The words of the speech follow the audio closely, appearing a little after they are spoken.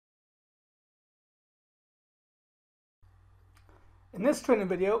In this training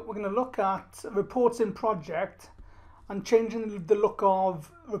video, we're going to look at reports in project and changing the look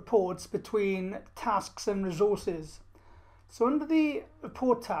of reports between tasks and resources. So under the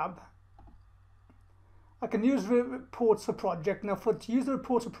report tab, I can use reports for project. Now to use the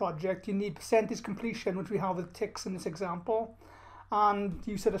reports for project, you need percentage completion, which we have with ticks in this example, and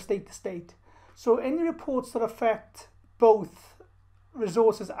you set a state to state. So any reports that affect both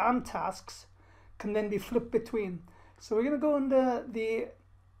resources and tasks can then be flipped between. So we're going to go under the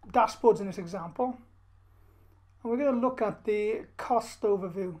dashboards in this example, and we're going to look at the cost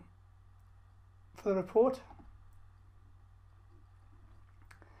overview for the report.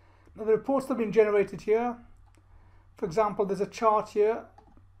 Now the reports that have been generated here, for example, there's a chart here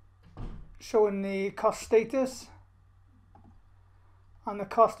showing the cost status, and the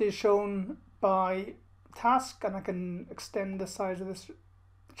cost is shown by task, and I can extend the size of this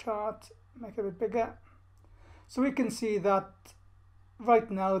chart, make it a bit bigger. So we can see that right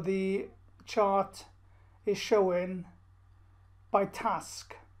now the chart is showing by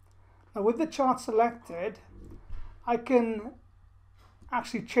task. Now with the chart selected, I can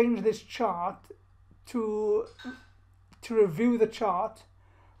actually change this chart to review the chart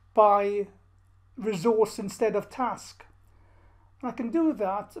by resource instead of task. And I can do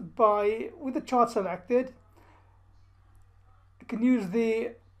that by, with the chart selected, I can use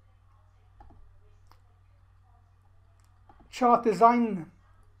the chart design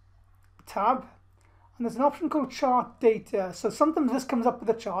tab, and there's an option called chart data. So sometimes this comes up with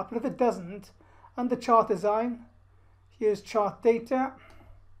a chart, but if it doesn't, under chart design, here's chart data,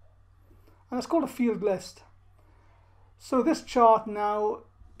 and it's called a field list. So this chart now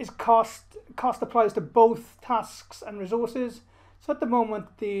is cost applies to both tasks and resources. So at the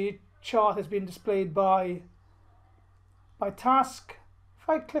moment the chart is being displayed by task. If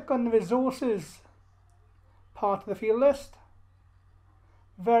I click on the resources part of the field list,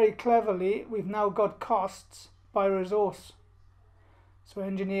 very cleverly we've now got costs by resource. So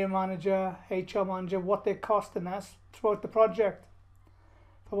engineer manager, HR manager, what they're costing us throughout the project.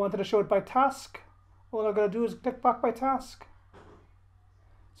 If I wanted to show it by task, all I've got to do is click back by task.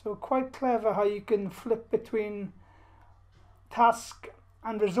 So quite clever how you can flip between task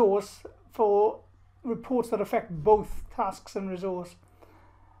and resource for reports that affect both tasks and resource.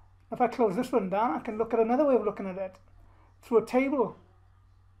 If I close this one down, I can look at another way of looking at it through a table.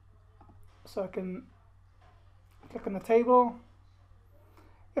 So I can click on the table.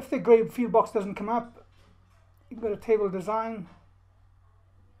 If the grey field box doesn't come up, you can go to table design,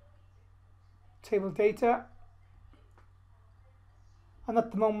 table data, and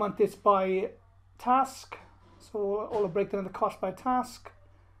at the moment it's by task. So all the breakdown of the cost by task.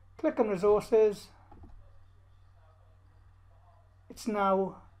 Click on resources. It's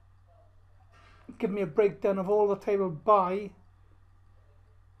now giving me a breakdown of all the table by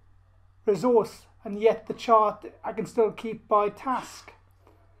resource, and yet the chart I can still keep by task.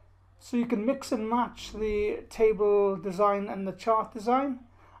 So you can mix and match the table design and the chart design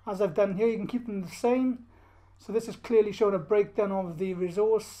as I've done here. You can keep them the same. So this is clearly showing a breakdown of the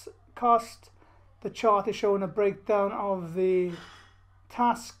resource cost. The chart is showing a breakdown of the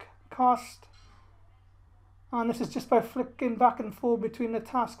task cost, and this is just by flicking back and forth between the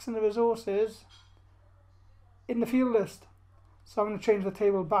tasks and the resources in the field list. So I'm going to change the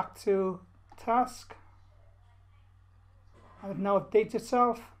table back to task, and it now updates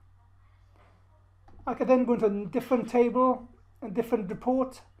itself. I could then go into a different table, a different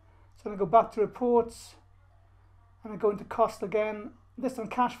report. So I'm going to go back to reports, and I go into cost again, this time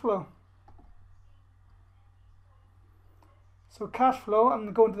cash flow. So cash flow, I'm going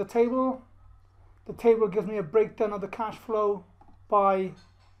to go into the table. The table gives me a breakdown of the cash flow by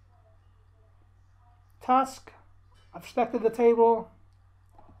task. I've selected the table,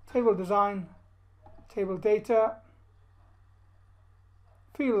 table design, table data,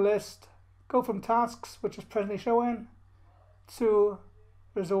 field list, go from tasks, which is presently showing, to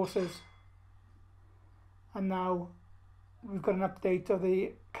resources. And now we've got an update of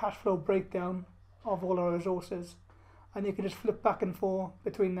the cash flow breakdown of all our resources. And you can just flip back and forth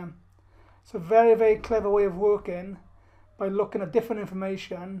between them. So very, very clever way of working by looking at different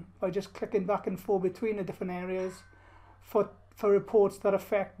information, by just clicking back and forth between the different areas for reports that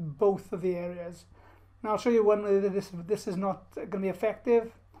affect both of the areas. Now I'll show you one where this is not going to be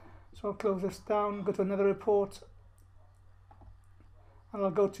effective. So I'll close this down, go to another report, and I'll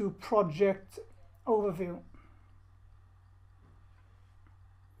go to project overview.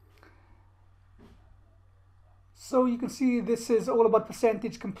 So you can see this is all about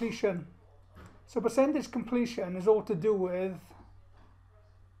percentage completion. So percentage completion is all to do with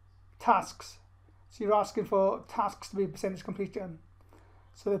tasks. So you're asking for tasks to be percentage completion.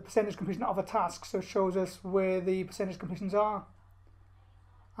 So the percentage completion of a task, so it shows us where the percentage completions are,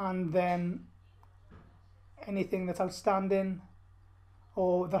 and then anything that's outstanding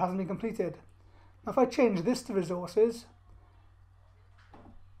or that hasn't been completed. Now if I change this to resources,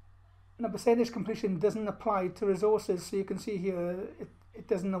 now percentage completion doesn't apply to resources, so you can see here it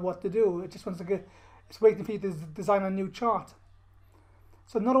doesn't know what to do. It just wants to get, it's waiting for you to design a new chart.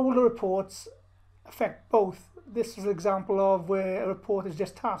 So not all the reports affect both. This is an example of where a report is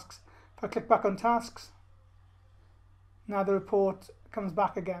just tasks. If I click back on tasks, now the report comes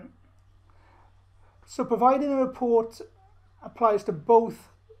back again. So providing a report applies to both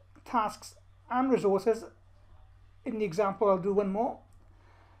tasks and resources, in the example I'll do one more.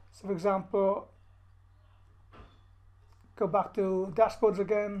 So for example, go back to dashboards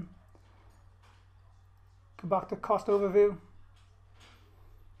again, go back to cost overview.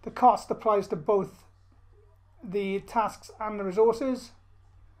 The cost applies to both the tasks and the resources.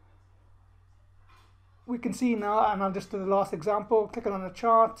 We can see now, and I'll just do the last example, clicking on a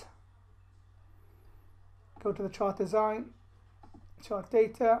chart, go to the chart design, chart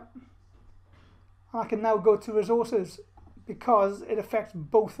data, and I can now go to resources because it affects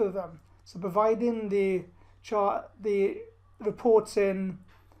both of them. So providing the reports in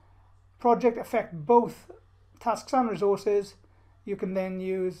project affect both tasks and resources, you can then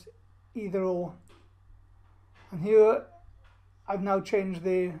use either or. And here I've now changed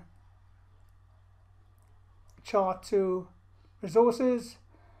the chart to resources.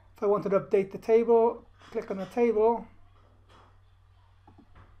 If I wanted to update the table, click on the table,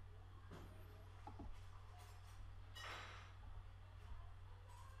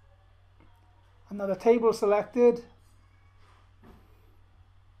 another table selected,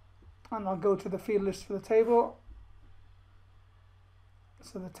 and I'll go to the field list for the table.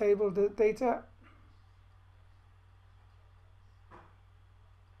 So the table data,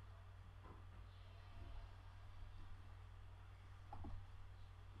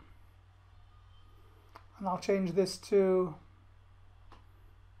 and I'll change this to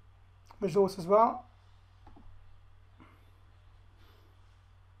resource as well.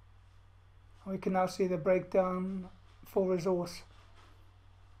 We can now see the breakdown for resource,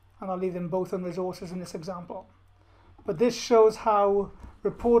 and I'll leave them both on resources in this example. But this shows how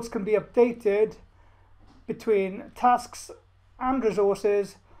reports can be updated between tasks and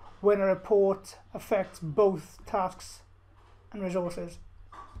resources when a report affects both tasks and resources.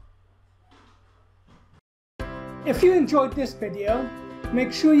 If you enjoyed this video,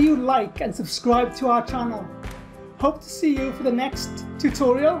 make sure you like and subscribe to our channel. Hope to see you for the next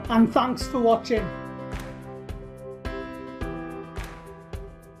tutorial, and thanks for watching.